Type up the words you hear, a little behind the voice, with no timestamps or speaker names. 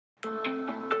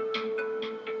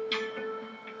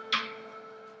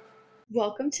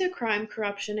Welcome to Crime,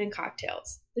 Corruption, and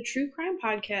Cocktails, the true crime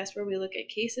podcast where we look at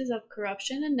cases of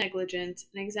corruption and negligence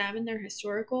and examine their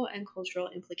historical and cultural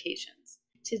implications.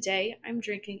 Today, I'm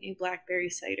drinking a blackberry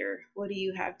cider. What do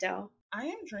you have, Del? I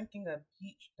am drinking a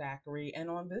peach daiquiri,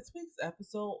 and on this week's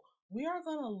episode, we are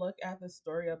going to look at the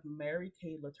story of Mary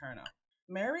Kay Letourneau.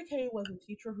 Mary Kay was a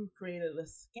teacher who created a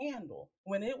scandal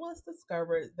when it was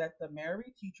discovered that the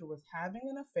Mary teacher was having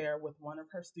an affair with one of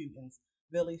her students,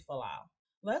 Vili Fualaau.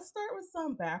 Let's start with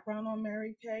some background on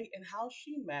Mary Kay and how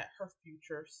she met her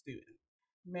future student.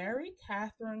 Mary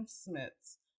Catherine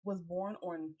Smits was born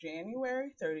on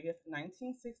January 30th,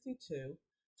 1962,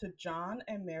 to John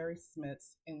and Mary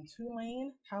Smits in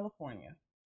Tulane, California.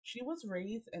 She was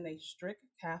raised in a strict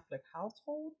Catholic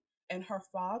household, and her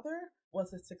father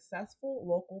was a successful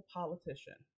local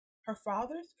politician. Her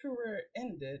father's career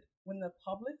ended when the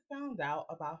public found out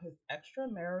about his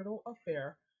extramarital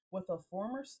affair with a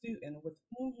former student with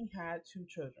whom he had two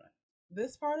children.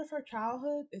 This part of her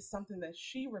childhood is something that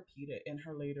she repeated in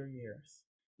her later years.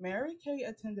 Mary Kay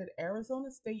attended Arizona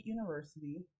State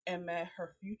University and met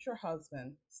her future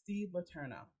husband, Steve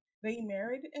Letourneau. They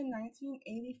married in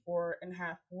 1984 and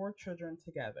had four children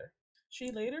together.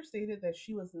 She later stated that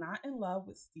she was not in love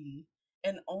with Steve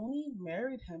and only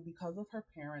married him because of her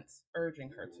parents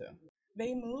urging her to.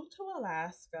 They moved to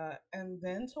Alaska and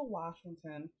then to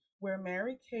Washington, where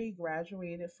Mary Kay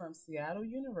graduated from Seattle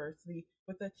University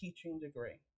with a teaching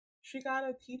degree. She got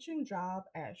a teaching job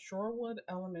at Shorewood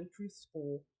Elementary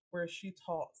School, where she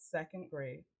taught second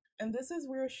grade. And this is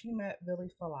where she met Vili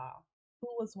Fualaau, who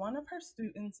was one of her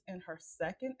students in her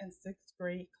second and sixth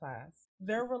grade class.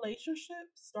 Their relationship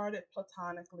started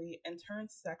platonically and turned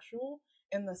sexual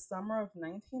in the summer of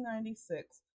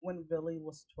 1996 when Vili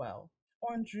was 12.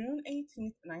 On June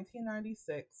 18th,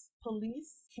 1996,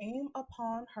 police came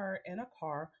upon her in a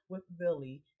car with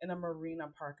Vili in a marina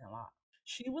parking lot.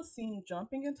 She was seen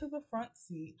jumping into the front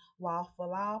seat while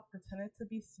Fualaau pretended to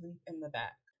be asleep in the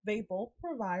back. They both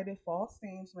provided false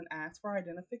names when asked for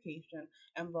identification,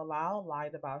 and Fualaau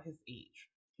lied about his age.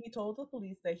 He told the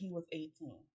police that he was 18.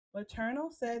 Letourneau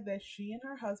said that she and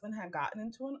her husband had gotten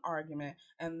into an argument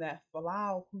and that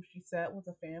Fualaau, who she said was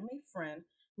a family friend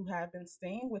who had been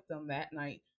staying with them that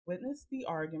night, witnessed the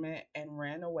argument and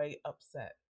ran away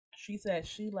upset. She said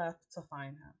she left to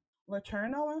find him.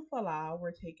 Letourneau and Fualaau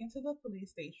were taken to the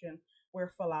police station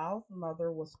where Fualaau's mother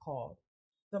was called.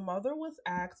 The mother was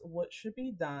asked what should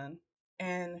be done,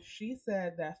 and she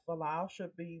said that Fualaau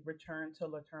should be returned to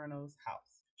Letourneau's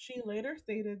house. She later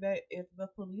stated that if the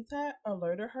police had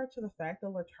alerted her to the fact that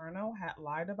Letourneau had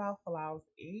lied about Fualaau's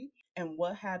age and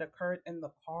what had occurred in the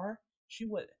car, she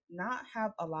would not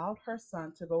have allowed her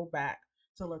son to go back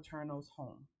to Letourneau's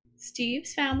home.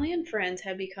 Steve's family and friends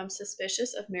had become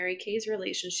suspicious of Mary Kay's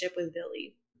relationship with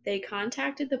Vili. They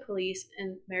contacted the police,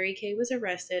 and Mary Kay was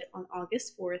arrested on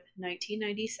August 4th,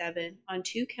 1997, on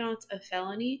 2 counts of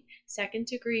felony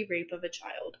second-degree rape of a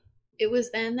child. It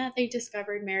was then that they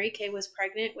discovered Mary Kay was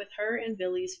pregnant with her and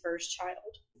Vili's first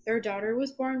child. Their daughter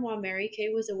was born while Mary Kay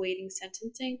was awaiting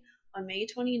sentencing on May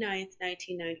 29th,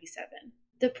 1997.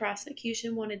 The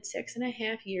prosecution wanted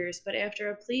 6.5 years, but after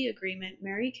a plea agreement,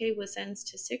 Mary Kay was sentenced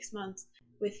to 6 months,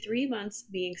 with 3 months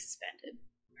being suspended.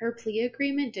 Her plea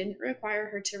agreement didn't require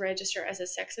her to register as a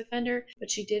sex offender, but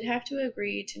she did have to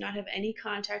agree to not have any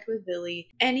contact with Vili,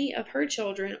 any of her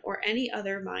children, or any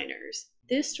other minors.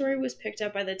 This story was picked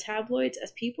up by the tabloids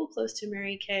as people close to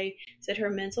Mary Kay said her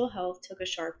mental health took a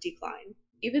sharp decline.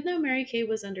 Even though Mary Kay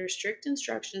was under strict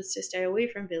instructions to stay away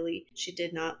from Vili, she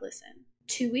did not listen.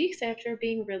 2 weeks after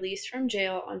being released from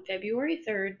jail on February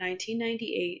 3rd,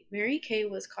 1998, Mary Kay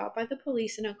was caught by the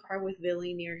police in a car with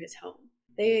Vili near his home.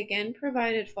 They again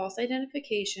provided false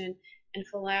identification, and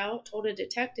Fualaau told a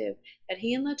detective that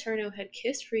he and Letourneau had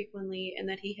kissed frequently and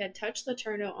that he had touched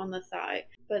Letourneau on the thigh,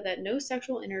 but that no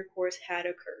sexual intercourse had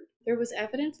occurred. There was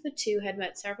evidence the two had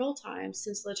met several times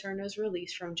since Letourneau's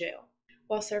release from jail.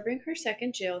 While serving her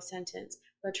second jail sentence,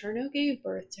 Letourneau gave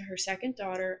birth to her second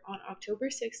daughter on October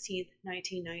 16,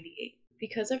 1998.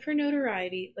 Because of her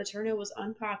notoriety, Letourneau was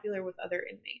unpopular with other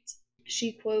inmates.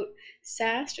 She, quote,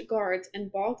 sassed guards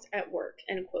and balked at work,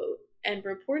 end quote, and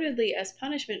reportedly, as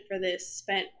punishment for this,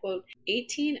 spent, quote,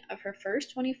 18 of her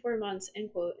first 24 months,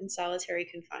 end quote, in solitary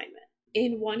confinement.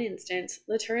 In one instance,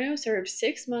 Letourneau served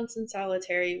 6 months in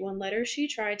solitary when letters she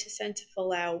tried to send to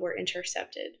Fualaau were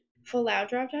intercepted. Fualaau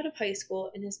dropped out of high school,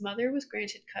 and his mother was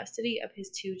granted custody of his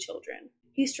 2 children.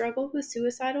 He struggled with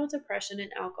suicidal depression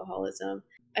and alcoholism,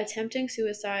 attempting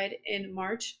suicide in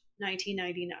March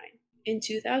 1999. In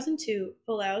 2002,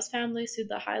 Fualaau's family sued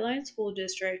the Highline School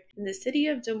District in the city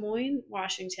of Des Moines,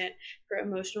 Washington, for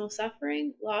emotional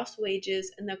suffering, lost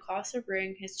wages, and the cost of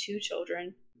rearing his two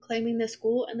children, claiming the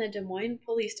school and the Des Moines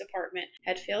Police Department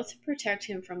had failed to protect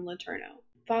him from Letourneau.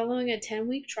 Following a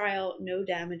 10-week trial, no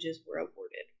damages were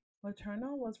awarded.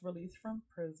 Letourneau was released from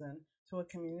prison to a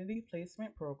community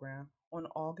placement program on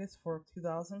August 4,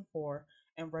 2004,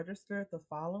 and registered the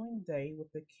following day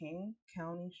with the King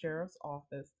County Sheriff's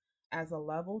Office as a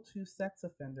Level 2 sex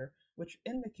offender, which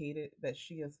indicated that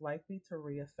she is likely to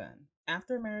reoffend.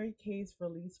 After Mary Kay's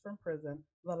release from prison,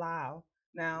 Fualaau,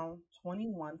 now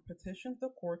 21, petitioned the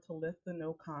court to lift the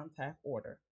no contact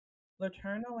order.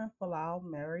 Letourneau and Fualaau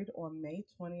married on May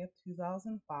 20,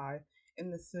 2005, in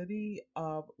the city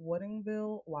of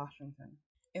Woodinville, Washington.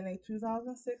 In a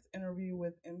 2006 interview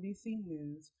with NBC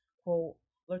News, quote,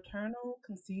 Letourneau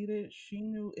conceded she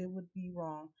knew it would be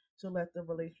wrong to let the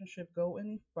relationship go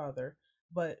any further,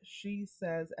 but she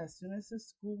says as soon as the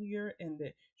school year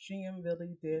ended, she and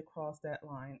Vili did cross that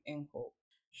line, end quote.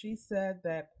 She said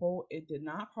that, quote, it did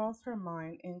not cross her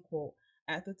mind, end quote,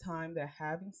 at the time that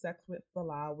having sex with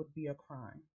Fualaau would be a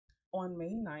crime. On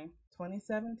May 9,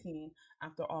 2017,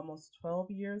 after almost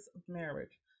 12 years of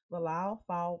marriage, Fualaau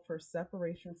filed for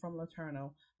separation from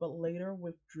Letourneau, but later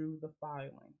withdrew the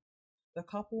filing. The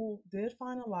couple did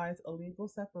finalize a legal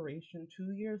separation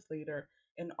 2 years later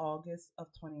in August of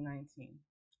 2019.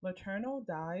 Letourneau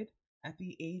died at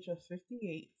the age of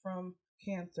 58 from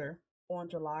cancer on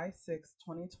July 6,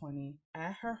 2020,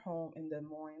 at her home in Des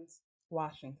Moines,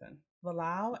 Washington.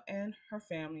 Fualaau and her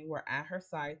family were at her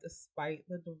side despite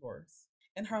the divorce.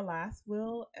 In her last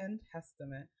will and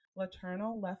testament,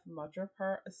 Letourneau left much of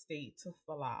her estate to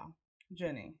Fualaau.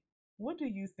 Jenny, what do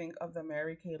you think of the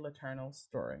Mary Kay Letourneau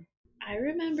story? I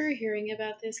remember hearing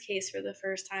about this case for the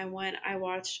first time when I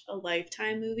watched a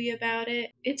Lifetime movie about it.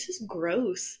 It's just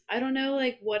gross. I don't know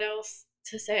like what else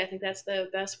to say. I think that's the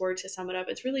best word to sum it up.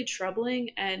 It's really troubling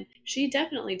and she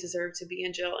definitely deserved to be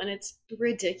in jail, and it's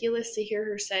ridiculous to hear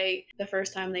her say the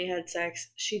first time they had sex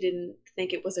she didn't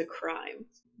think it was a crime.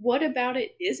 What about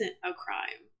it isn't a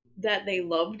crime? That they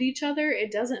loved each other,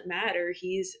 it doesn't matter.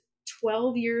 He's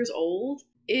 12 years old.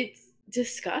 It's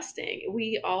disgusting.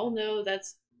 We all know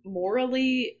that's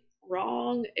morally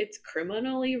wrong, it's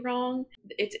criminally wrong,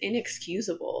 it's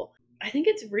inexcusable. I think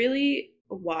it's really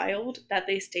wild that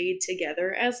they stayed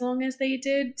together as long as they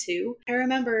did too. I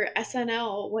remember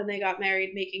SNL when they got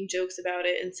married making jokes about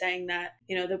it and saying that,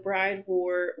 the bride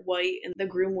wore white and the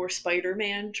groom wore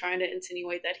Spider-Man, trying to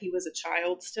insinuate that he was a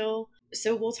child still.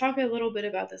 So we'll talk a little bit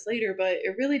about this later, but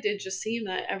it really did just seem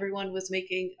that everyone was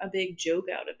making a big joke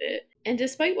out of it. And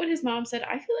despite what his mom said,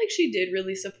 I feel like she did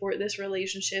really support this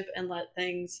relationship and let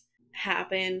things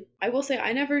happen. I will say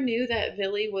I never knew that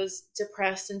Vili was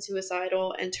depressed and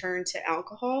suicidal and turned to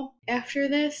alcohol after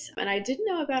this. And I didn't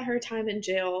know about her time in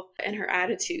jail and her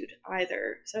attitude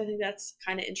either. So I think that's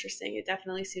kind of interesting. It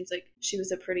definitely seems like she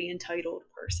was a pretty entitled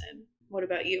person. What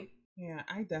about you? Yeah,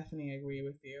 I definitely agree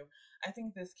with you. I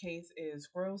think this case is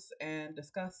gross and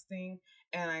disgusting.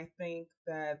 And I think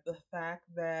that the fact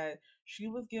that she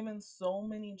was given so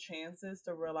many chances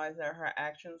to realize that her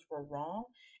actions were wrong,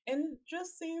 and it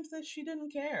just seems that she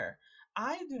didn't care.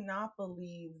 I do not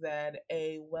believe that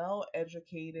a well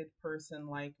educated person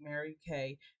like Mary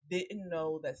Kay didn't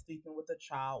know that sleeping with a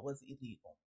child was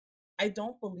illegal. I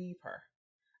don't believe her.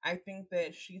 I think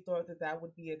that she thought that that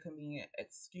would be a convenient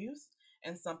excuse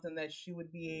and something that she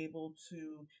would be able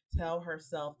to tell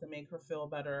herself to make her feel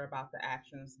better about the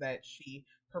actions that she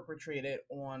perpetrated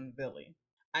on Vili.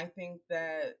 I think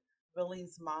that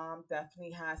Vili's mom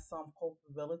definitely has some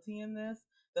culpability in this.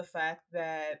 The fact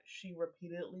that she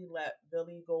repeatedly let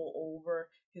Vili go over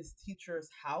his teacher's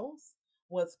house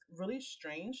was really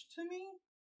strange to me.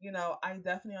 I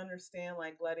definitely understand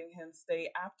like letting him stay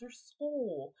after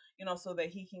school, so that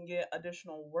he can get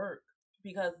additional work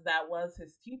because that was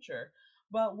his teacher.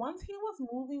 But once he was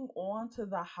moving on to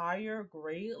the higher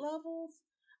grade levels,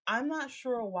 I'm not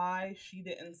sure why she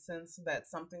didn't sense that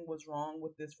something was wrong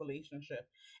with this relationship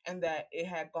and that it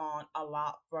had gone a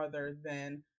lot further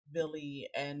than Vili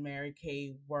and Mary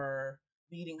Kay were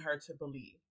leading her to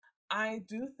believe. I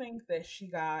do think that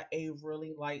she got a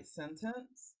really light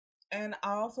sentence. And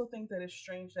I also think that it's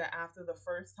strange that after the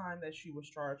first time that she was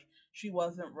charged, she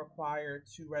wasn't required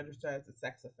to register as a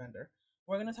sex offender.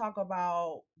 We're going to talk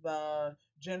about the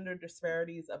gender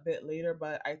disparities a bit later,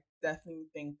 but I definitely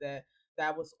think that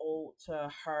that was owed to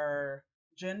her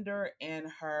gender and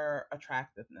her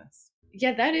attractiveness.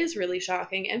 Yeah, that is really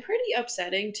shocking and pretty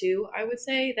upsetting too. I would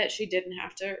say that she didn't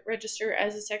have to register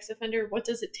as a sex offender. What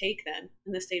does it take then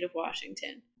in the state of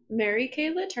Washington? Mary Kay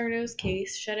Letourneau's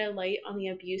case shed a light on the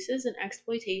abuses and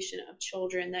exploitation of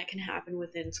children that can happen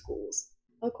within schools.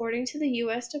 According to the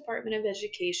U.S. Department of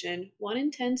Education, 1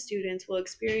 in 10 students will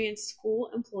experience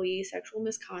school employee sexual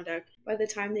misconduct by the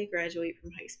time they graduate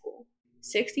from high school.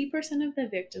 60% of the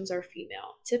victims are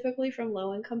female, typically from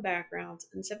low income backgrounds,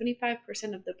 and 75%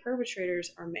 of the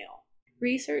perpetrators are male.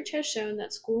 Research has shown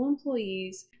that school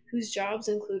employees whose jobs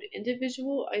include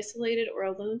individual, isolated, or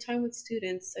alone time with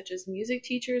students, such as music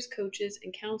teachers, coaches,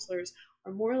 and counselors,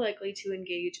 are more likely to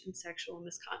engage in sexual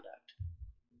misconduct.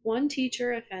 One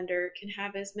teacher offender can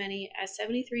have as many as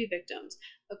 73 victims,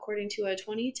 according to a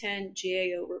 2010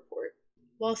 GAO report.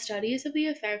 While studies of the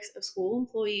effects of school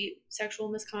employee sexual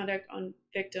misconduct on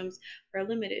victims are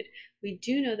limited, we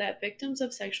do know that victims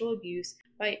of sexual abuse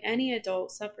by any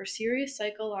adult suffer serious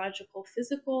psychological,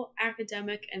 physical,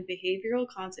 academic, and behavioral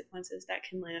consequences that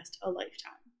can last a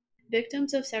lifetime.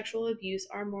 Victims of sexual abuse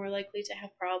are more likely to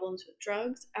have problems with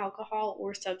drugs, alcohol,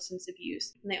 or substance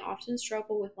abuse, and they often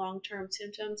struggle with long term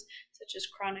symptoms such as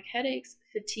chronic headaches,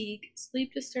 fatigue,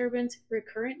 sleep disturbance,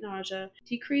 recurrent nausea,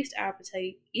 decreased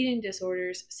appetite, eating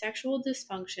disorders, sexual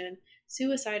dysfunction,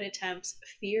 suicide attempts,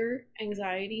 fear,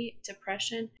 anxiety,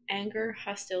 depression, anger,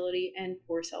 hostility, and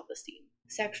poor self esteem.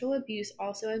 Sexual abuse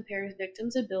also impairs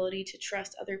victims' ability to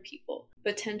trust other people,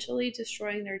 potentially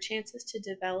destroying their chances to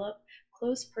develop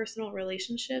close personal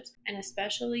relationships and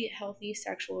especially healthy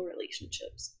sexual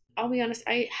relationships. I'll be honest,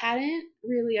 I hadn't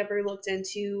really ever looked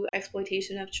into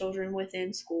exploitation of children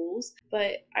within schools,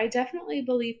 but I definitely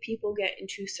believe people get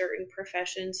into certain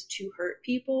professions to hurt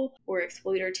people or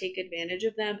exploit or take advantage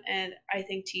of them, and I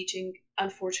think teaching,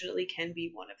 unfortunately, can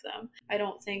be one of them. I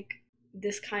don't think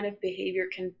this kind of behavior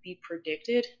can be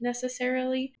predicted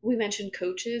necessarily. We mentioned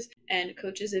coaches, and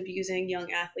coaches abusing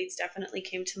young athletes definitely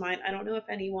came to mind. I don't know if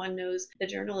anyone knows the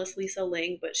journalist Lisa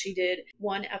Ling, but she did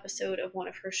one episode of one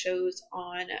of her shows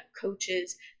on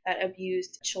coaches that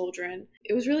abused children.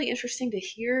 It was really interesting to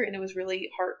hear, and it was really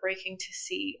heartbreaking to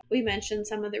see. We mentioned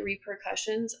some of the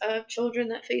repercussions of children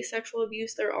that face sexual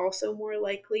abuse. They're also more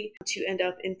likely to end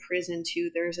up in prison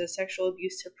too. There's a sexual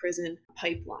abuse to prison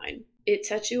pipeline. It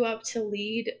sets you up to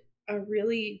lead a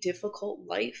really difficult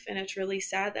life, and it's really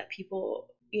sad that people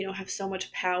have so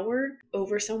much power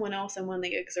over someone else, and when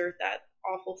they exert that,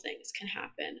 awful things can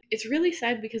happen. It's really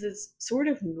sad because it's sort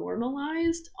of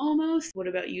normalized almost. What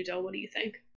about you, Del? What do you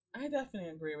think? I definitely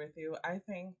agree with you. I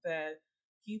think that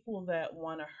people that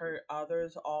want to hurt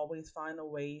others always find a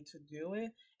way to do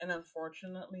it. And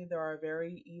unfortunately, there are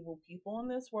very evil people in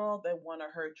this world that want to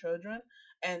hurt children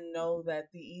and know that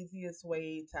the easiest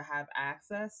way to have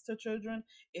access to children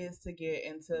is to get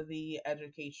into the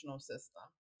educational system.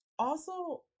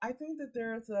 Also, I think that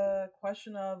there's a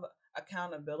question of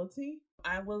accountability.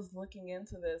 I was looking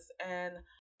into this, and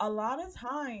a lot of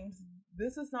times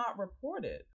this is not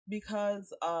reported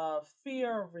because of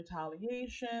fear of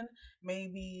retaliation.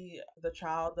 Maybe the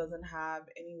child doesn't have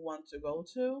anyone to go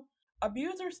to.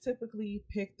 Abusers typically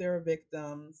pick their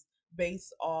victims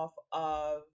based off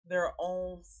of their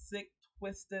own sick,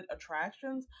 twisted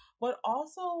attractions, but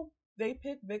also they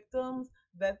pick victims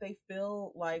that they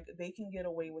feel like they can get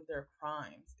away with their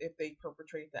crimes if they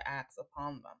perpetrate the acts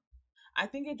upon them. I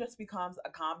think it just becomes a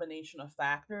combination of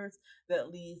factors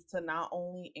that leads to not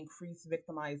only increased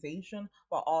victimization,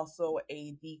 but also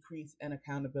a decrease in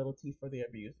accountability for the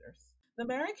abusers. The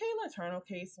Mary Kay Letourneau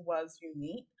case was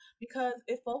unique because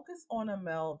it focused on a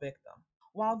male victim.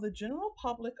 While the general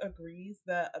public agrees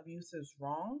that abuse is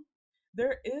wrong,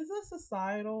 there is a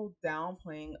societal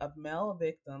downplaying of male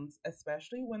victims,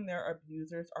 especially when their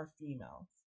abusers are females.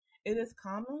 It is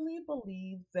commonly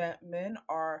believed that men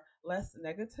are less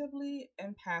negatively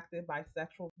impacted by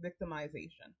sexual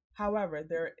victimization. However,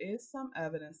 there is some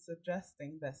evidence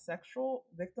suggesting that sexual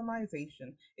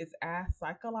victimization is as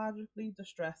psychologically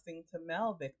distressing to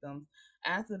male victims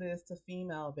as it is to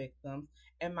female victims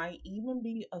and might even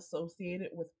be associated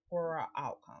with poorer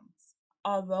outcomes.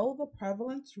 Although the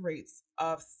prevalence rates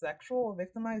of sexual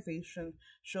victimization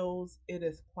shows it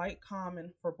is quite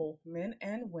common for both men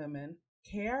and women,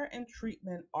 care and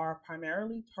treatment are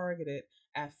primarily targeted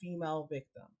at female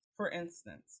victims. For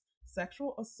instance,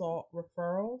 sexual assault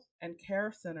referrals and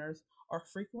care centers are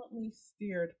frequently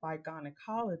steered by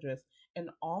gynecologists and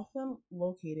often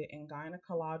located in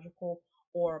gynecological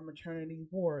or maternity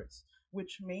wards,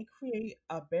 which may create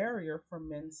a barrier for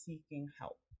men seeking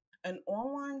help. An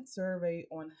online survey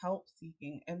on help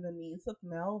seeking and the needs of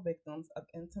male victims of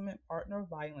intimate partner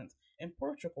violence in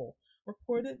Portugal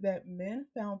reported that men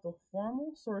found the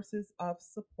formal sources of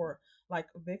support, like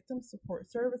victim support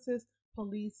services,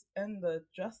 police, and the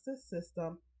justice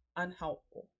system,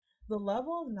 unhelpful. the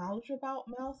level of knowledge about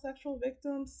male sexual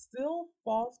victims still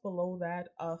falls below that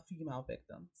of female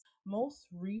victims. Most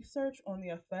research on the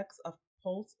effects of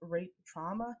post rape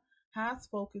trauma has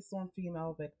focused on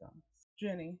female victims.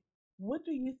 Jenny, what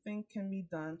do you think can be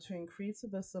done to increase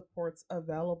the supports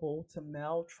available to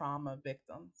male trauma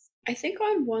victims? I think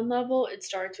on one level, it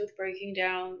starts with breaking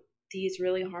down these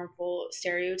really harmful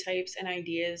stereotypes and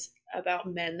ideas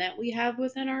about men that we have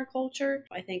within our culture.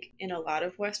 I think in a lot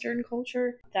of Western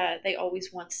culture that they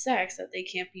always want sex, that they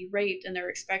can't be raped and they're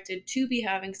expected to be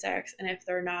having sex. And if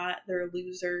they're not, they're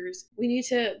losers. We need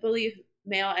to believe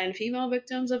male and female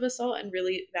victims of assault and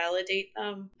really validate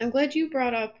them. I'm glad you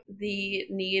brought up the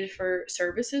need for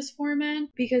services for men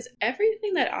because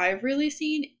everything that I've really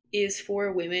seen is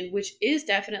for women, which is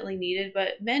definitely needed,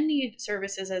 but men need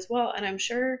services as well. And I'm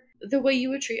sure the way you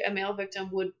would treat a male victim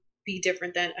would be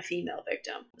different than a female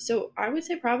victim. So I would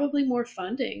say probably more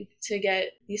funding to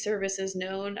get these services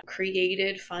known,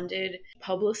 created, funded,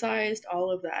 publicized,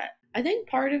 all of that. I think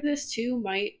part of this too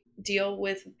might deal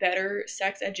with better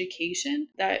sex education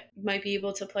that might be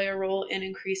able to play a role in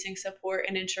increasing support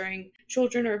and ensuring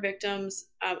children or victims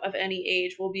of any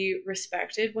age will be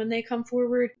respected when they come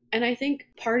forward. And I think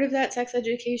part of that sex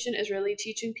education is really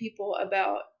teaching people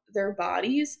about their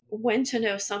bodies, when to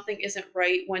know something isn't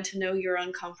right, when to know you're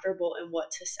uncomfortable, and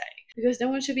what to say. Because no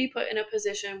one should be put in a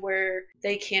position where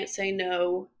they can't say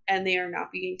no and they are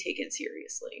not being taken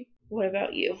seriously. What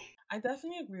about you? I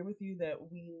definitely agree with you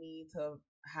that we need to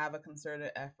have a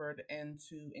concerted effort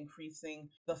into increasing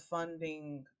the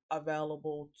funding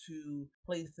available to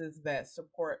places that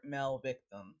support male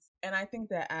victims. And I think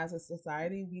that as a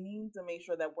society, we need to make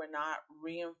sure that we're not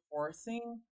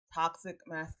reinforcing toxic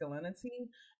masculinity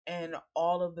and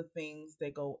all of the things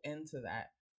that go into that.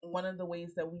 One of the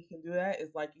ways that we can do that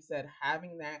is, like you said,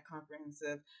 having that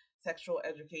comprehensive sexual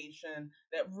education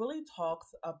that really talks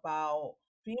about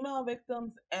female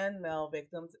victims and male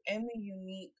victims and the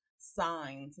unique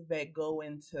signs that go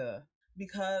into,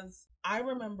 because I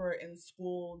remember in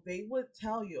school they would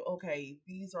tell you, okay,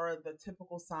 these are the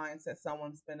typical signs that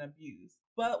someone's been abused.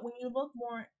 But when you look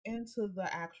more into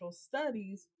the actual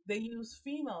studies, they use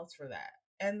females for that.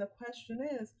 And the question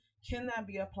is, can that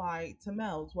be applied to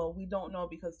males? Well, we don't know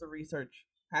because the research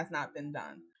has not been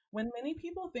done. When many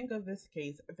people think of this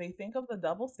case, they think of the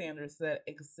double standards that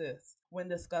exist when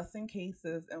discussing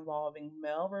cases involving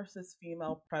male versus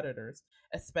female predators,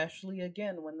 especially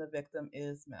again when the victim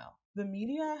is male. The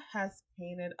media has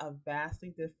painted a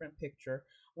vastly different picture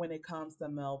when it comes to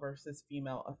male versus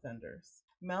female offenders.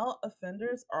 Male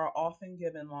offenders are often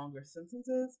given longer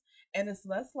sentences, and it's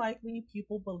less likely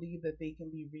people believe that they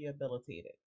can be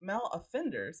rehabilitated. Male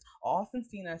offenders are often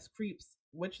seen as creeps,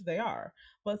 which they are,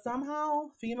 but somehow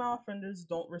female offenders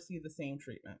don't receive the same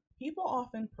treatment. People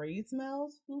often praise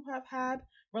males who have had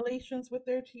relations with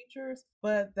their teachers,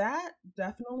 but that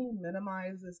definitely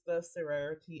minimizes the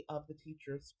severity of the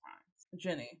teacher's crimes.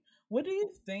 Jenny, what do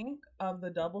you think of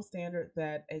the double standard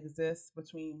that exists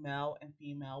between male and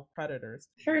female predators?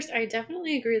 First, I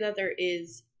definitely agree that there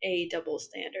is a double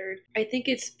standard. I think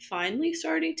it's finally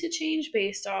starting to change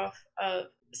based off of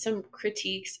some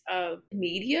critiques of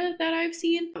media that I've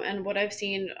seen and what I've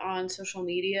seen on social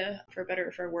media, for better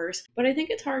or for worse. But I think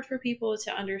it's hard for people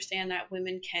to understand that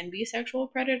women can be sexual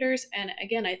predators. And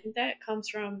again, I think that comes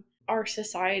from our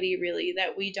society, really,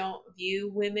 that we don't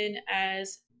view women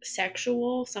as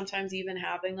sexual, sometimes even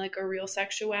having like a real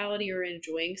sexuality or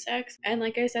enjoying sex. And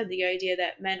like I said, the idea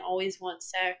that men always want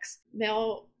sex,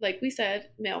 male, like we said,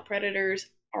 male predators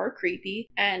are creepy,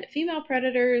 and female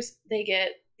predators, they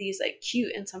get these like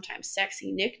cute and sometimes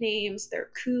sexy nicknames.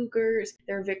 They're cougars.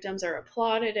 Their victims are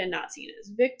applauded and not seen as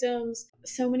victims.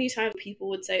 So many times people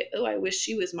would say, "Oh, I wish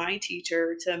she was my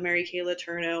teacher," to Mary Kay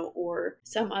Letourneau or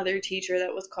some other teacher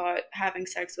that was caught having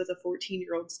sex with a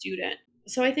 14-year-old student.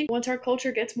 So I think once our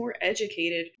culture gets more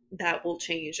educated, that will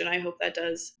change. And I hope that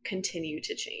does continue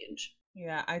to change.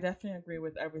 Yeah, I definitely agree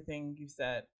with everything you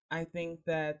said. I think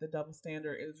that the double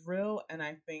standard is real, and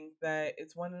I think that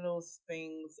it's one of those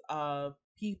things of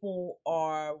people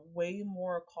are way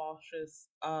more cautious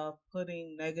of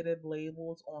putting negative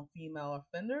labels on female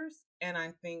offenders, and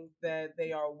I think that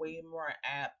they are way more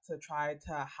apt to try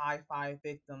to high five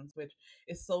victims, which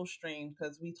is so strange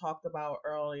because we talked about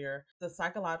earlier the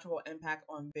psychological impact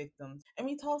on victims, and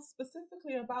we talked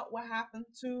specifically about what happened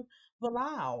to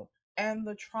Bilal and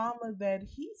the trauma that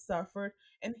he suffered.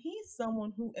 And he's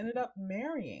someone who ended up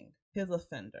marrying his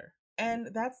offender. And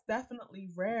that's definitely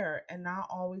rare and not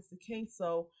always the case.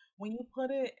 So when you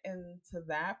put it into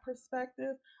that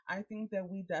perspective, I think that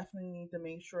we definitely need to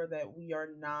make sure that we are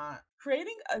not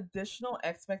creating additional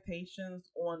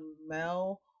expectations on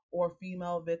male or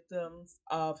female victims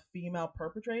of female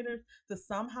perpetrators to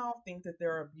somehow think that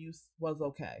their abuse was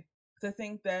okay. To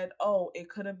think that, oh, it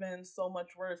could have been so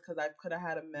much worse because I could have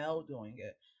had a male doing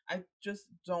it. I just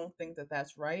don't think that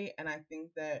that's right. And I think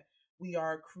that we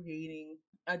are creating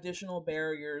additional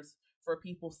barriers for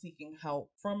people seeking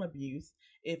help from abuse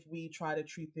if we try to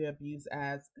treat the abuse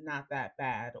as not that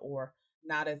bad or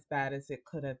not as bad as it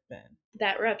could have been.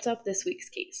 That wraps up this week's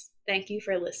case. Thank you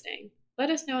for listening. Let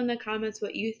us know in the comments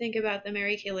what you think about the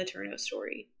Mary Kay Letourneau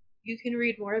story. You can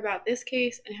read more about this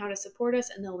case and how to support us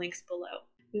in the links below.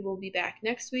 We will be back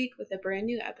next week with a brand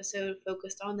new episode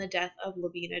focused on the death of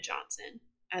Lavina Johnson.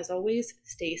 As always,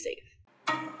 stay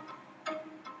safe.